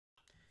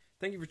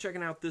Thank you for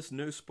checking out this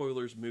no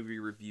spoilers movie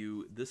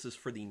review. This is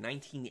for the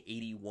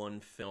 1981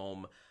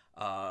 film,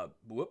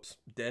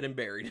 Dead and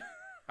Buried.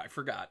 I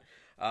forgot.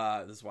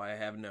 This is why I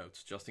have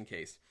notes, just in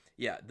case.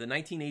 Yeah, the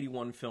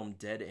 1981 film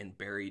Dead and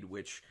Buried,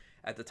 which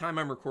at the time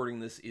I'm recording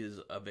this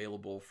is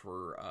available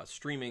for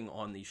streaming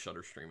on the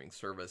Shudder streaming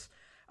service.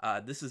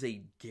 This is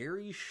a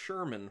Gary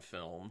Sherman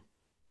film.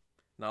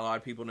 Not a lot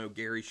of people know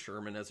Gary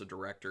Sherman as a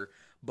director,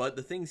 but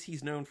the things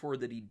he's known for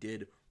that he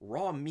did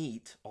Raw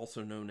Meat,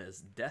 also known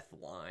as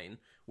Deathline,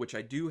 which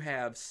I do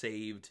have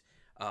saved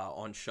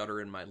on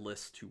Shudder in my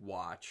list to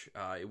watch.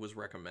 It was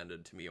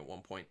recommended to me at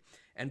one point.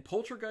 And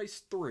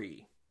Poltergeist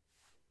 3.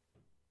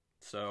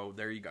 So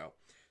there you go.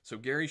 So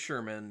Gary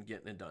Sherman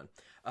getting it done.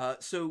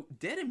 So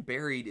Dead and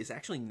Buried is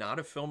actually not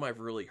a film I've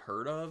really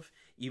heard of,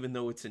 even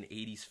though it's an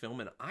 80s film,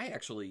 and I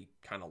actually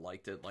kind of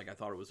liked it. Like, I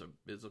thought it was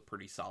a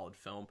pretty solid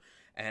film,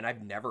 and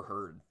I've never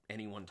heard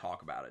anyone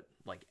talk about it,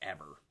 like,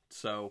 ever.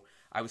 So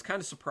I was kind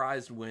of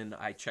surprised when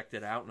I checked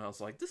it out, and I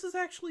was like, this is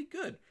actually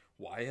good.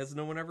 Why has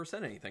no one ever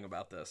said anything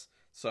about this?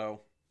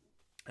 So,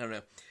 I don't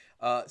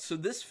know. So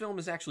this film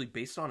is actually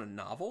based on a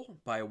novel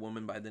by a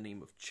woman by the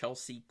name of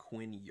Chelsea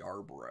Quinn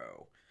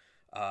Yarbrough.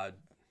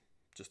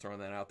 Just throwing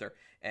that out there.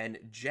 And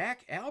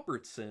Jack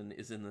Albertson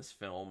is in this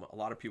film. A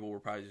lot of people were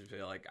probably just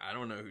like, I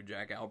don't know who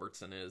Jack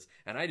Albertson is.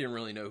 And I didn't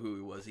really know who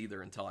he was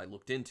either until I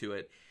looked into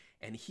it.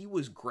 And he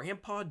was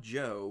Grandpa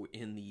Joe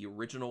in the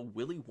original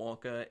Willy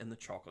Wonka and the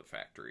Chocolate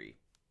Factory.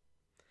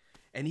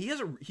 And he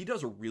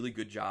does a really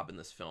good job in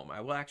this film.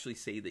 I will actually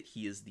say that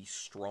he is the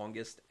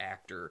strongest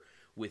actor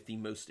with the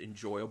most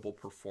enjoyable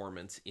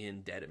performance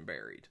in Dead and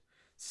Buried.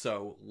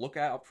 So look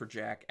out for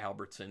Jack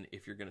Albertson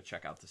if you're going to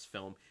check out this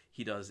film.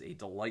 He does a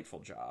delightful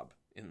job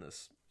in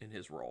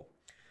his role.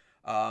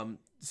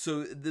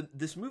 So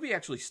this movie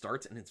actually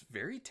starts, and it's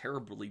very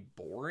terribly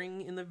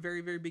boring in the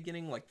very, very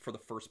beginning, like for the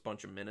first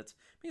bunch of minutes,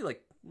 maybe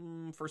like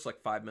first like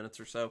 5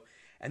 minutes or so.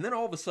 And then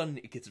all of a sudden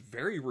it gets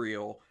very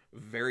real,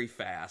 very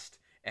fast,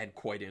 and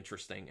quite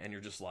interesting. And you're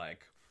just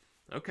like,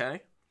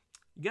 okay,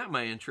 you got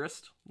my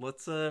interest.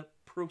 Let's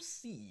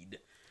proceed.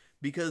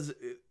 Because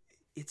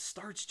it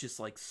starts just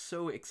like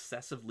so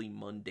excessively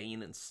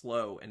mundane and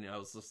slow, and I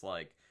was just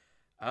like,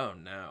 oh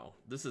no,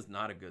 this is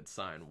not a good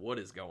sign. What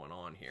is going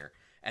on here?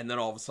 And then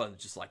all of a sudden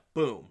it's just like,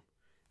 boom,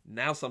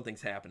 now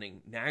something's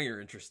happening. Now you're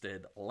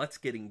interested. Let's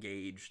get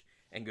engaged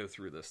and go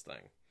through this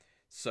thing.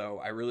 So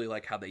I really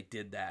like how they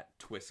did that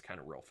twist kind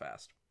of real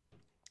fast.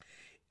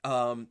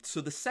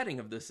 So the setting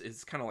of this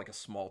is kind of like a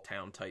small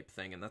town type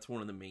thing, and that's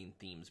one of the main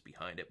themes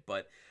behind it.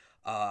 But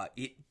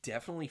it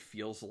definitely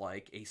feels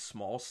like a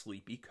small,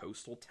 sleepy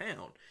coastal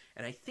town.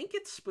 And I think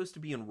it's supposed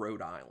to be in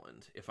Rhode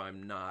Island, if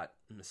I'm not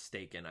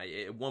mistaken.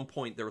 At one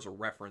point, there was a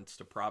reference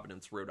to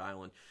Providence, Rhode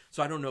Island.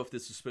 So I don't know if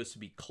this is supposed to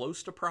be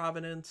close to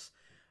Providence,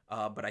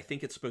 but I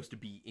think it's supposed to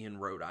be in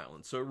Rhode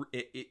Island. So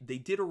they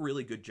did a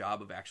really good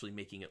job of actually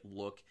making it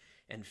look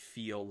and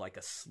feel like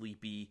a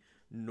sleepy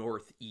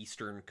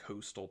northeastern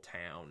coastal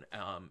town.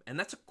 And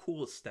that's a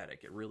cool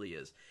aesthetic. It really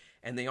is.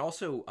 And they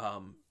also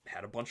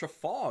had a bunch of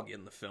fog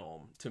in the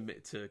film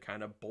to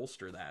kind of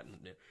bolster that.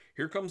 And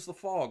here comes the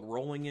fog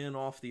rolling in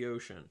off the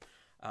ocean.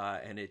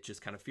 And it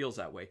just kind of feels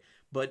that way.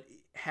 But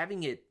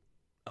having it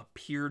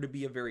appear to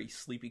be a very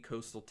sleepy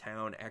coastal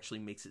town actually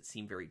makes it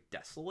seem very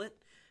desolate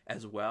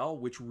as well,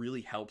 which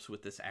really helps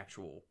with this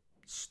actual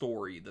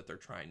story that they're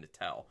trying to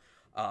tell.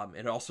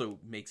 It also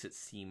makes it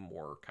seem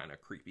more kind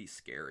of creepy,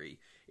 scary.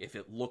 If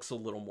it looks a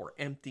little more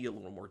empty, a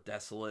little more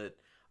desolate,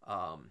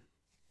 a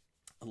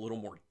little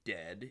more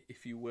dead,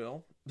 if you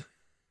will.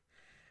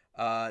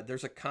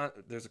 There's a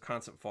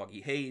constant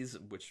foggy haze,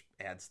 which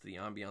adds to the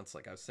ambiance,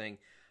 like I was saying.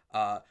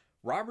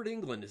 Robert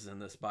Englund is in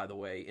this, by the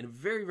way, in a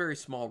very, very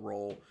small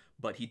role,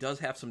 but he does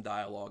have some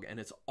dialogue, and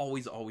it's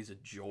always, always a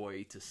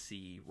joy to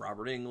see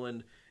Robert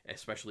Englund,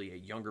 especially a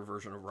younger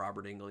version of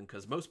Robert Englund,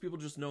 because most people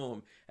just know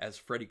him as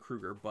Freddy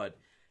Krueger, but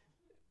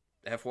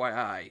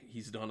FYI,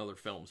 he's done other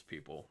films,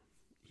 people.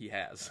 He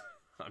has.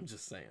 I'm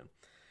just saying.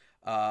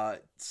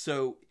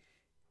 So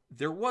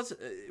there was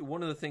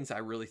one of the things I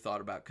really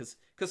thought about, because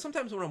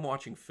sometimes when I'm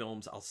watching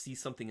films, I'll see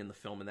something in the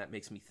film, and that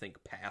makes me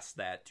think past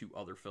that to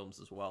other films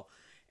as well.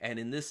 And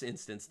in this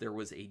instance, there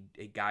was a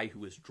guy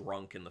who was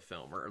drunk in the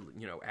film, or,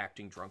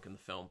 acting drunk in the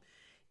film.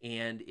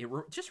 And it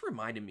just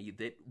reminded me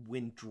that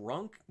when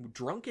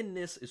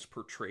drunkenness is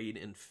portrayed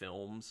in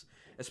films,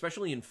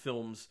 especially in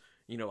films,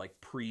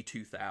 like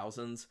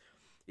pre-2000s,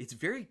 it's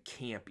very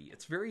campy.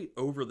 It's very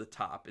over the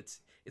top. It's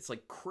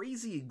like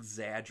crazy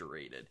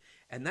exaggerated.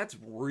 And that's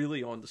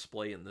really on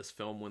display in this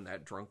film when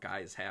that drunk guy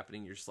is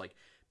happening. You're just like,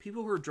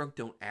 people who are drunk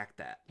don't act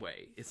that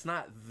way. It's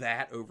not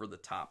that over the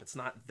top. It's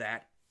not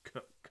that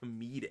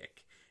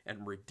comedic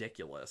and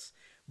ridiculous,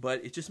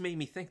 but it just made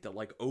me think that,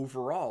 like,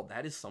 overall,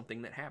 that is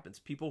something that happens.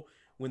 People,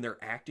 when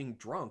they're acting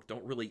drunk,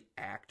 don't really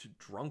act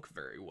drunk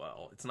very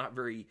well. It's not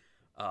very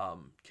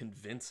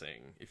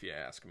convincing, if you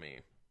ask me.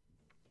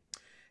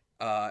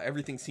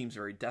 Everything seems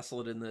very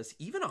desolate in this,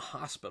 even a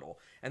hospital.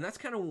 And that's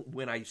kind of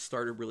when I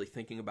started really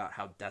thinking about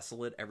how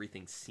desolate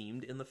everything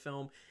seemed in the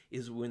film,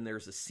 is when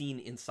there's a scene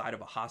inside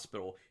of a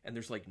hospital and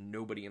there's like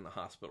nobody in the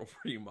hospital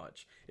pretty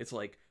much. It's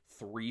like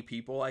 3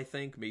 people, I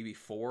think, maybe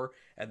 4.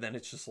 And then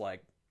it's just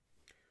like,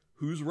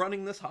 who's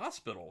running this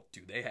hospital?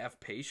 Do they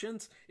have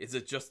patients? Is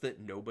it just that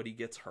nobody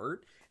gets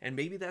hurt? And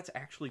maybe that's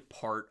actually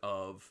part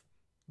of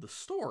the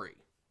story.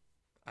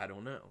 I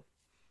don't know.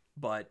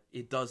 But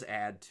it does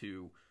add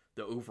to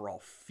the overall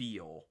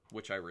feel,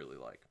 which I really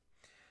like.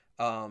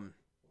 And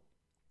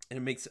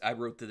I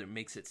wrote that it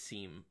makes it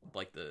seem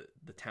like the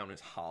town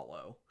is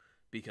hollow,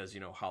 because,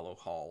 hollow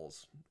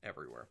halls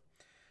everywhere.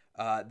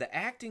 The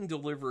acting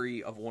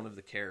delivery of one of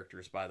the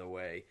characters, by the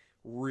way,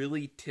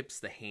 really tips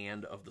the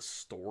hand of the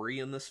story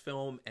in this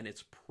film, and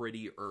it's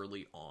pretty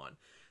early on.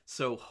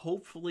 So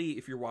hopefully,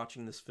 if you're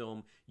watching this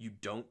film, you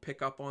don't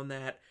pick up on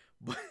that,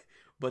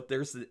 but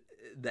there's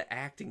the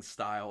acting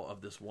style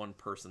of this one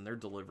person. Their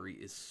delivery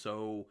is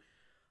so,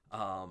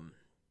 how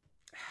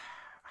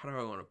do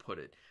I want to put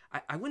it?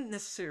 I wouldn't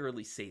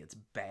necessarily say it's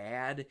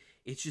bad.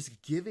 It's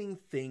just giving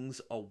things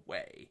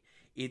away.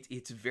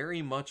 It's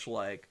very much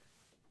like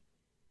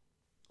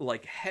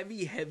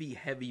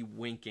heavy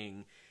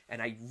winking,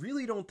 and I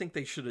really don't think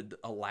they should have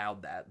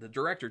allowed that. The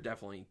director,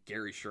 definitely,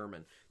 Gary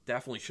Sherman,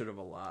 definitely should have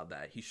allowed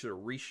that. He should have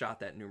reshot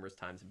that numerous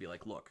times and be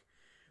like, look,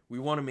 we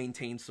want to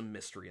maintain some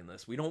mystery in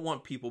this. We don't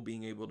want people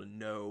being able to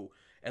know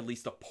at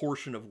least a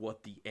portion of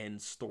what the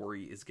end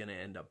story is going to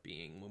end up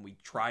being when we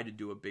try to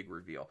do a big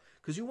reveal.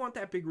 Because you want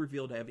that big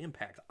reveal to have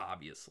impact,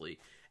 obviously.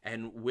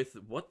 And with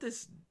what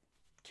this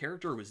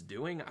character was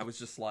doing, I was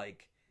just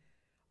like,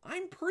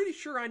 I'm pretty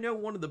sure I know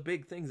one of the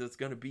big things that's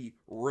going to be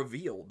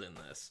revealed in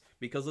this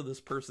because of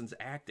this person's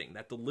acting.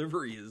 That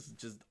delivery is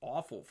just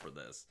awful for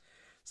this.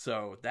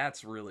 So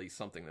that's really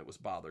something that was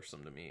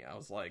bothersome to me. I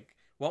was like,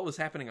 what was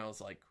happening? I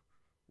was like,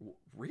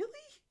 really?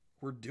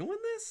 We're doing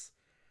this?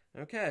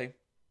 Okay.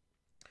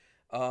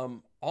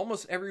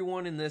 Almost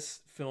everyone in this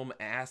film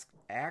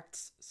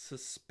acts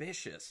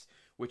suspicious,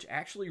 which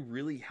actually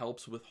really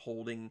helps with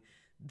holding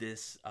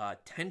this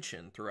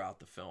tension throughout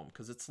the film.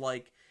 Because it's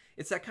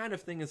that kind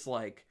of thing. It's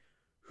like,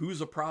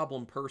 who's a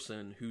problem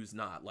person, who's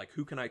not? Like,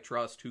 who can I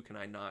trust? Who can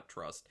I not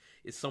trust?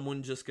 Is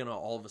someone just gonna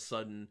all of a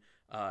sudden,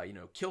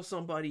 kill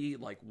somebody?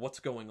 Like, what's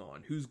going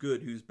on? Who's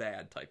good? Who's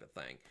bad? Type of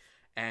thing.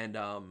 And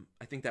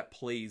I think that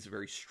plays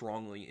very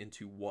strongly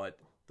into what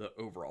the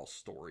overall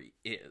story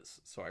is.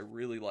 So I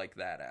really like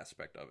that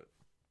aspect of it.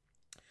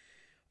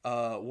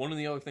 One of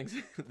the other things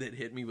that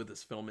hit me with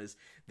this film is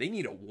they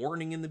need a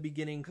warning in the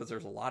beginning, because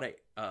there's a lot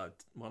of,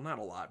 not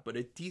a lot, but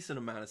a decent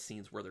amount of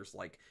scenes where there's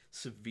like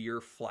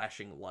severe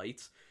flashing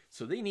lights.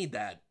 So they need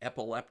that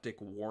epileptic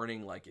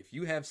warning. Like, if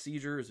you have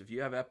seizures, if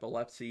you have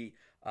epilepsy,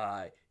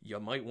 you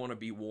might want to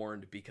be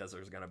warned, because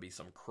there's going to be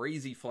some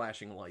crazy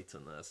flashing lights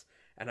in this.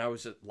 And I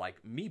was just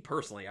like, me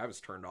personally, I was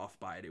turned off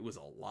by it. It was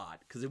a lot,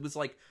 because it was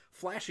like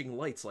flashing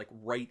lights like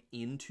right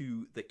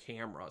into the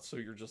camera. So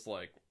you're just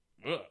like,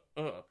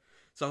 ugh.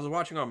 So I was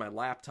watching on my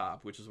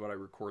laptop, which is what I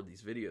record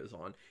these videos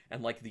on,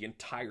 and like the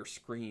entire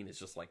screen is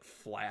just like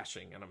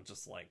flashing, and I'm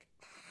just like,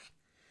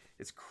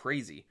 it's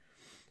crazy.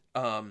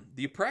 So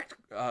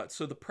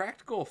the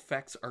practical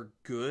effects are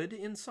good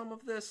in some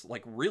of this,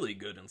 like really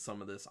good in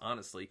some of this,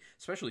 honestly,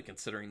 especially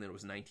considering that it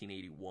was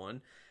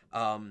 1981.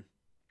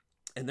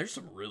 And there's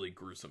some really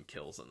gruesome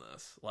kills in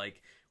this.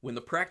 Like, when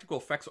the practical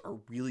effects are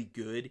really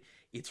good,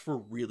 it's for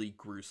really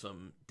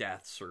gruesome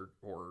deaths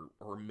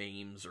or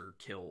maims or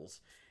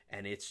kills.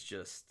 And it's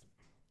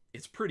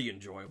pretty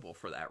enjoyable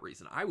for that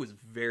reason. I was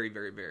very,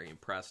 very, very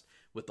impressed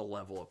with the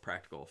level of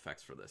practical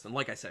effects for this. And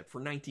like I said, for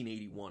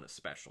 1981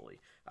 especially,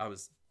 I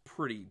was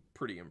pretty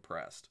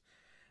impressed.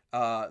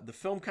 The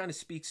film kind of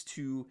speaks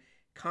to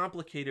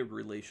complicated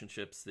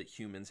relationships that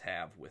humans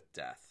have with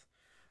death.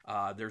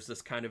 There's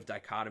this kind of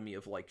dichotomy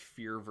of like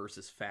fear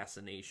versus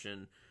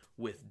fascination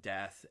with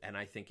death, and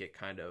I think it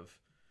kind of,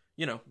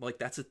 like,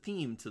 that's a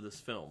theme to this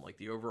film. Like,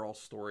 the overall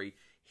story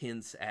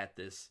hints at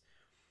this,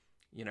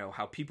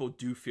 how people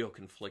do feel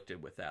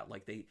conflicted with that.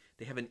 Like, they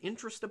have an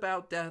interest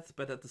about death,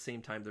 but at the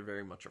same time they're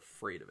very much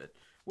afraid of it,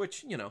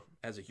 which,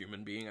 as a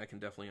human being, I can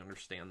definitely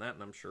understand that,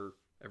 and I'm sure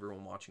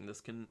everyone watching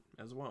this can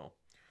as well.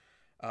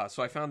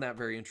 So I found that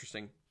very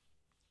interesting.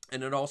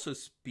 And it also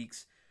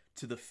speaks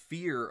to the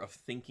fear of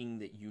thinking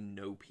that you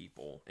know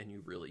people and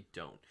you really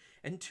don't.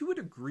 And to a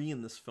degree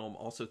in this film,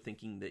 also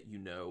thinking that you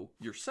know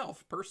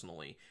yourself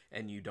personally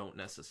and you don't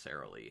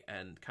necessarily.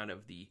 And kind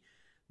of the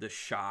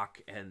shock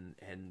and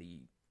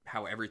the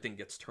how everything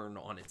gets turned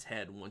on its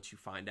head once you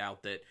find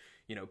out that,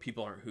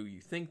 people aren't who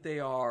you think they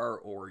are,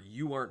 or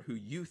you aren't who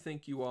you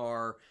think you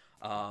are.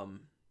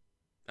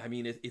 I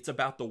mean, it's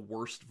about the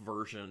worst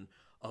version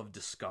of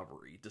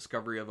discovery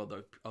of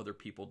other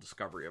people,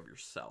 discovery of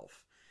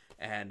yourself.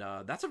 And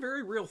that's a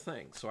very real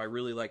thing. So I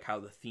really like how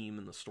the theme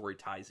and the story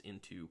ties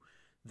into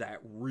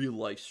that real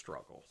life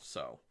struggle.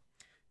 So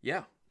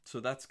yeah, so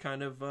that's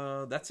kind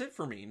of that's it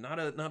for me. Not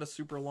a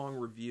super long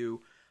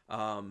review,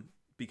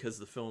 because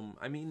the film,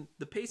 I mean,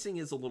 the pacing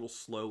is a little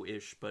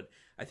slow-ish, but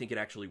I think it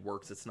actually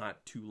works. It's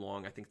not too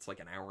long. I think it's like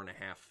an hour and a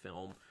half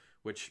film,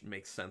 which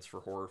makes sense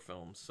for horror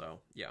films. So,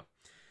 yeah.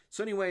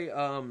 So anyway,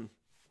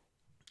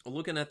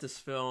 looking at this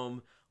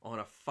film on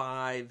a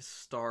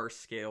 5-star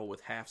scale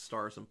with half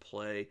stars in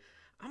play,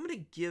 I'm going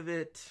to give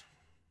it...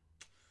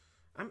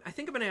 I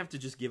think I'm going to have to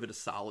just give it a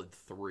solid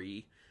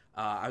 3.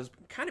 I was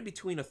kind of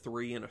between a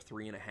 3 and a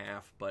 3.5,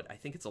 but I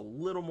think it's a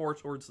little more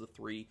towards the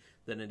 3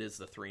 than it is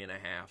the 3.5.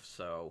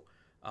 So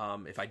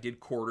if I did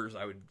quarters,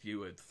 I would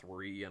do it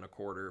 3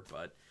 1/4,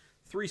 but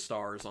 3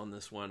 stars on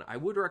this one. I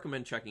would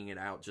recommend checking it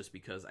out just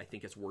because I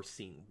think it's worth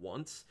seeing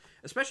once,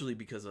 especially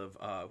because of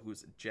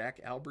who's it, Jack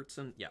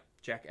Albertson? Yeah,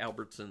 Jack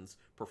Albertson's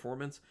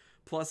performance.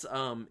 Plus,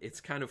 it's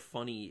kind of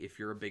funny if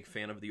you're a big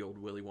fan of the old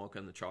Willy Wonka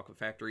and the Chocolate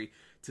Factory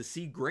to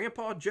see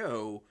Grandpa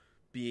Joe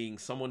being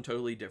someone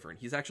totally different.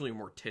 He's actually a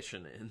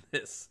mortician in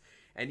this,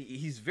 and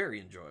he's very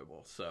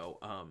enjoyable. So,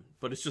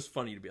 but it's just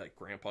funny to be like,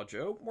 Grandpa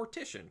Joe,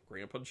 mortician.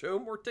 Grandpa Joe,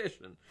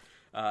 mortician.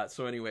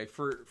 So anyway,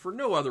 for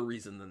no other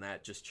reason than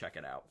that, just check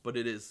it out. But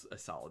it is a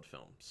solid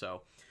film.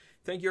 So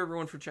thank you,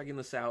 everyone, for checking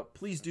this out.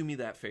 Please do me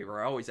that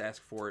favor. I always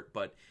ask for it,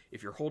 but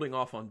if you're holding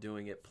off on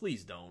doing it,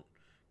 please don't,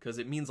 because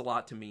it means a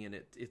lot to me, and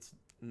it's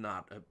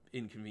not an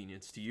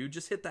inconvenience to you.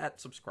 Just hit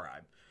that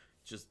subscribe.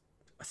 Just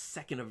a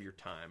second of your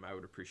time. I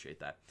would appreciate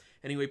that.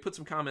 Anyway, put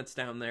some comments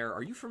down there.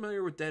 Are you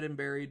familiar with Dead and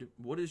Buried?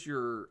 What is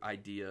your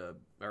idea,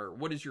 or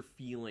what is your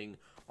feeling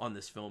on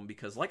this film?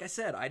 Because like I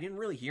said, I didn't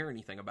really hear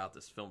anything about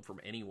this film from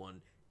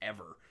anyone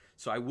ever.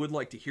 So I would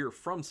like to hear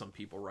from some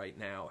people right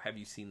now. Have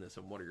you seen this,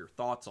 and what are your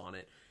thoughts on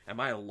it? Am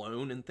I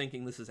alone in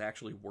thinking this is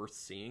actually worth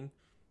seeing?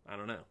 I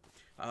don't know.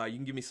 You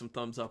can give me some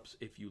thumbs ups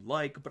if you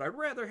like, but I'd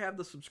rather have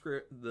the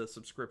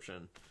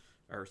subscription,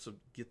 or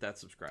get that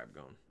subscribe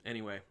going.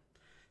 Anyway,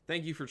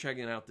 thank you for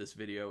checking out this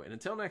video, and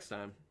until next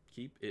time,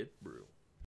 keep it brew.